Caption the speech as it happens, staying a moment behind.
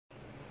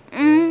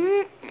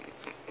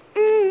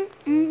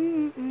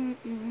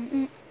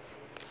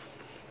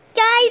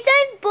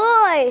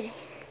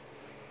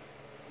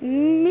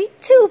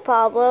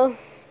Pablo.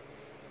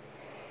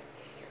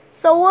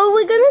 So what are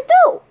we gonna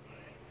do?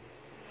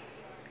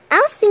 I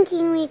was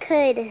thinking we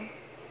could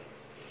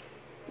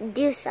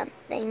do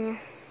something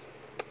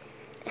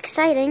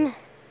exciting.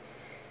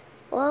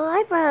 Well,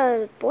 I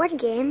brought a board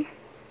game.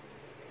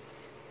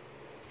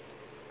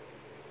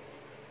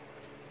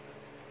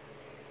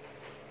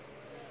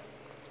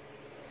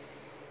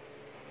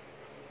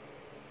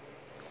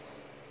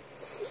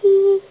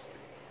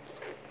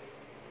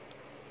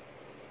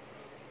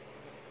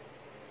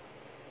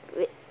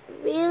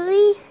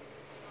 Really?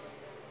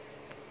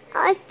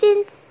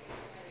 Austin,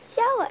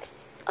 show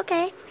us.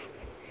 Okay.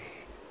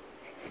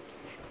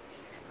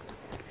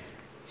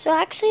 So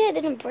actually I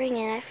didn't bring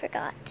it. I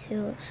forgot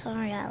to.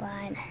 Sorry, I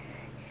lied.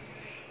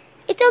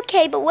 It's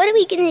okay, but what are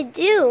we gonna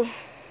do?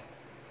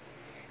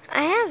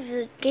 I have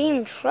the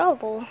game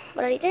Trouble,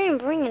 but I didn't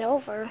bring it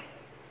over.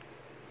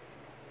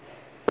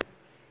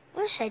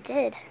 Wish I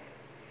did.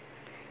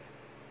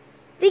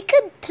 We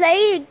could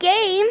play a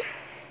game.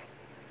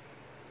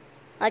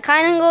 Like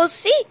hide and go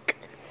seek.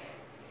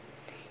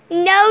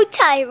 No,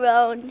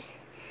 Tyrone.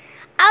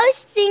 I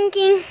was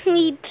thinking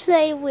we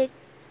play with,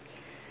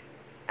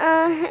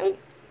 are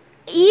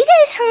you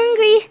guys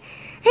hungry?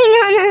 Hang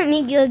on, let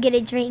me go get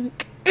a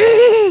drink.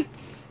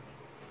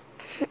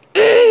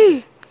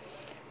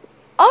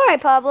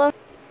 Alright, Pablo.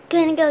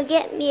 Gonna go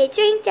get me a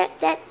drink. Da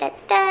da da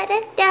da da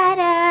da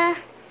da.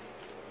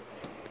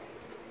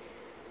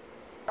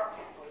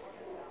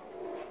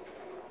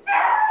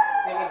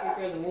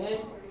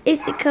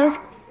 It's the coast.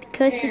 The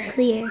coast is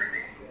clear.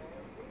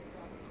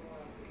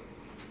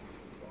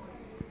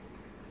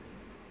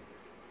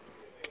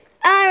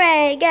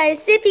 Alright, got a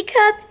sippy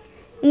cup,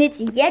 and it's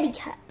a Yeti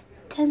cup.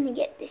 Time to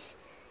get this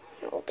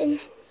open.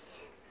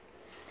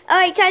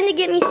 Alright, time to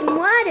get me some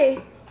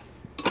water.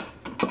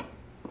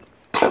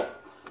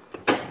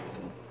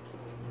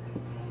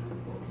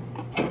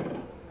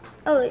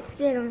 Oh, it's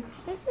in.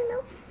 Is there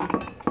no?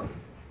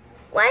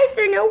 Why is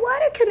there no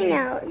water coming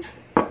out?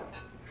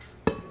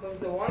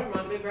 The water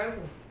might be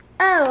broken.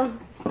 Oh.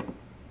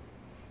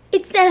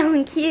 It's that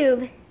on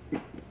cube.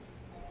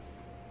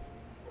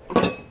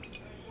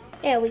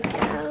 There we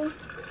go.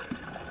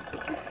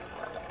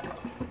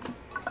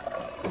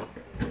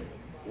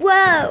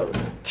 Whoa,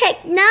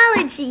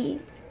 technology.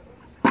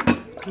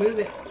 Move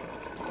it.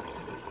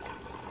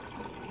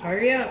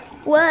 Hurry up.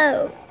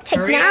 Whoa,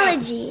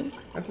 technology.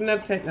 That's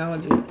enough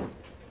technology.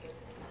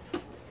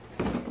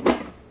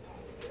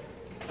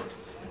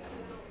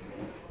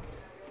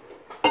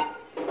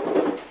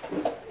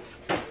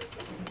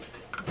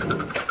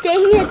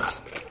 Dang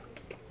it.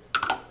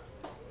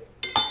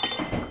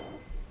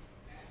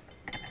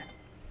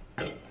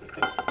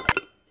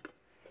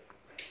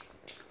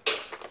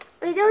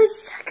 Are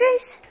those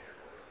suckers?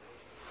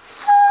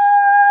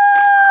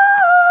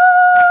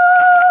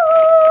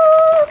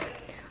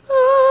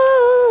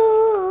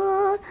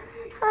 Oh,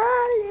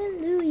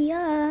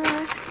 hallelujah.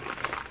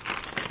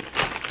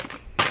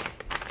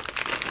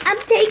 I'm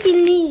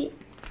taking these.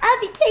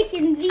 I'll be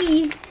taking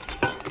these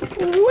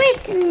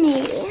with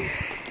me.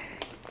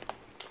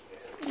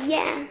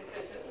 Yeah.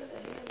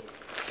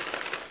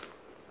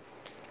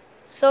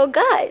 So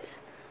guys,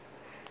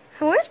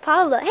 where's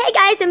Pablo? Hey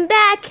guys, I'm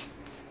back.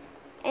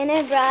 And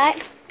I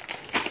brought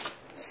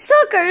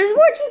suckers.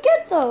 Where'd you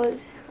get those?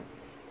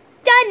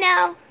 Done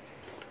now.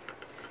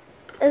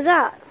 Is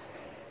that?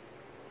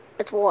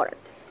 It's water.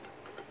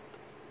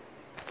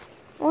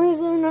 Why is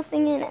there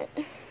nothing in it?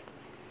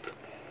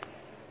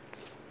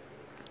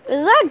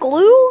 Is that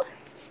glue?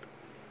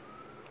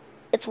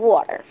 It's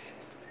water.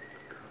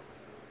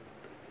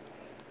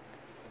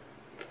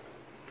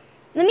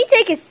 Let me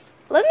take a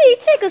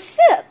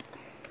sip.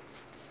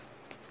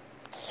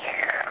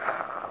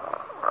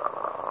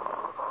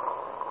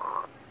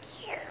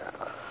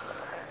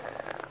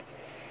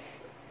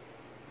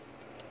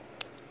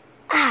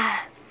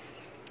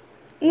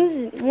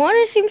 This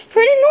water seems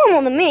pretty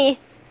normal to me.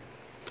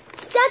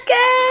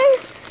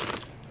 Sucker!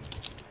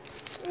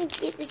 Let me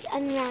get this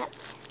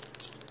unwrapped.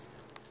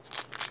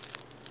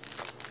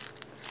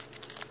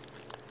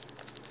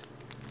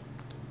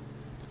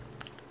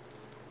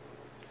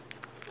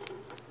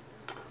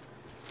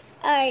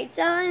 Alright,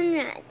 so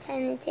unwrapped.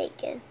 Time to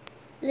take a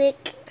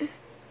lick.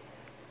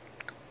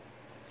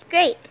 It's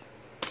great.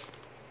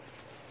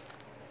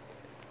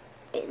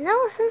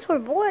 Now, since we're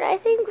bored, I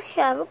think we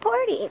should have a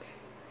party.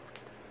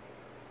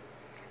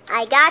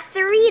 I got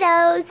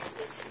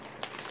Doritos.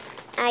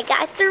 I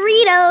got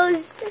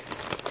Doritos.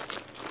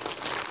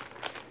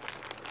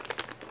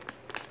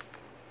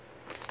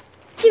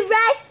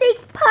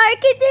 Jurassic Park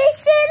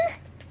edition.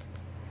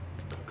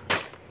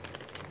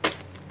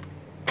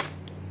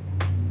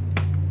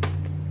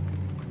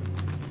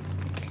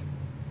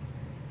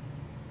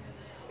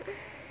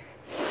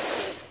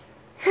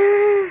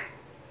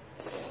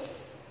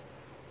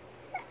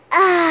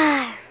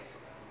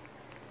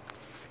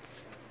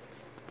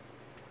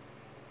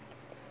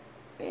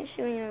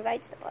 She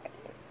invites the party.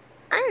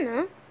 I don't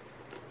know.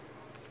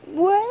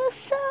 Where the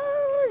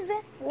souls,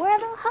 where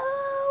the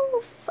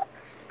hope,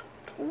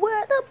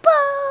 where the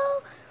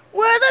bow,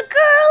 Where the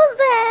girls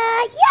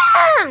at?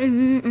 Yeah!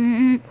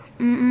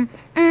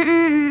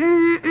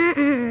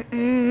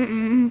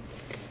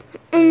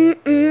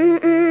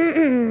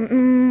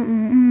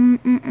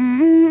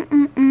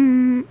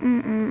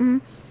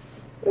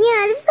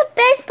 Yeah, this is the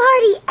best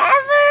party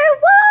ever!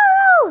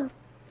 Whoa!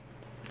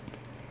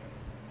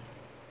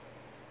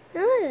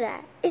 What is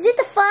that? Is it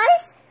the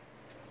fuzz?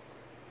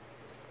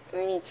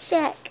 Let me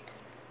check.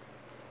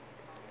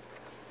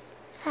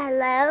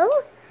 Hello?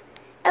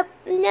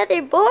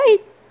 Another boy?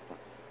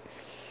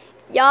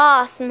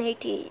 Yas,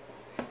 matey.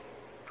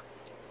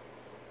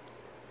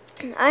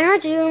 I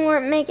heard you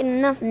weren't making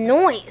enough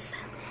noise.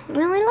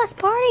 Really? Let's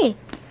party.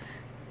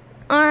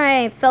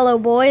 Alright, fellow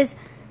boys.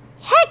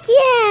 Heck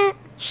yeah!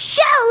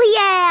 Shell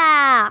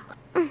yeah!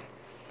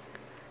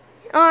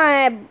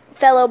 Alright,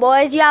 fellow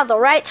boys, you have the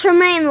right to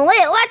remain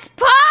lit. Let's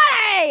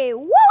party!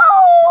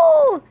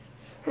 Woo!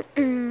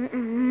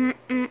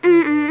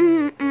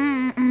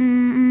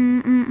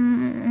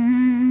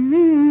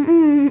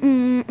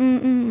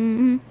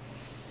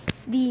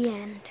 The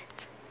end.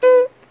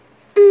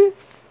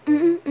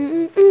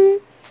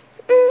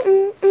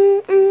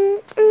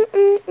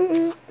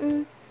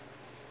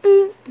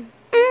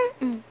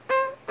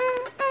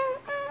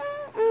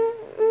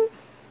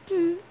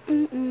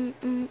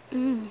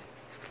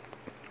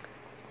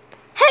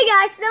 Hey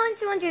guys,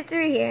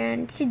 Snow123 here,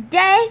 and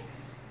today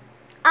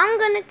I'm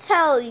gonna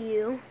tell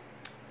you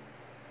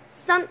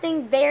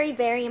something very,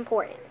 very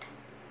important.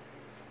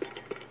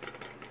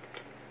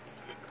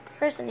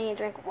 First, I need a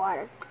drink of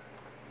water.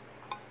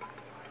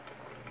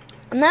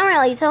 I'm not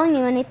really telling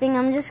you anything,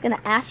 I'm just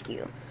gonna ask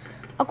you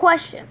a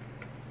question.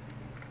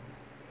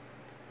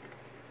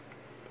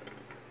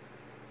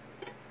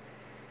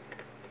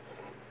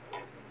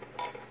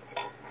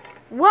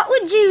 What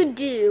would you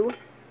do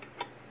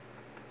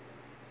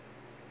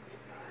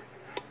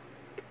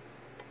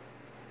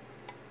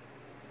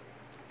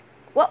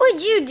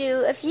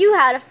if you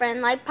had a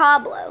friend like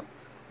Pablo?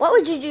 What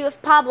would you do if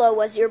Pablo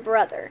was your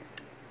brother?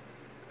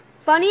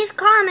 Funniest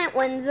comment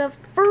wins a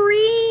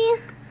free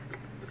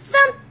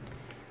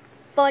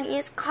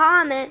Funniest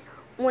comment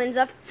wins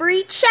a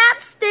free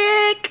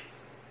chapstick.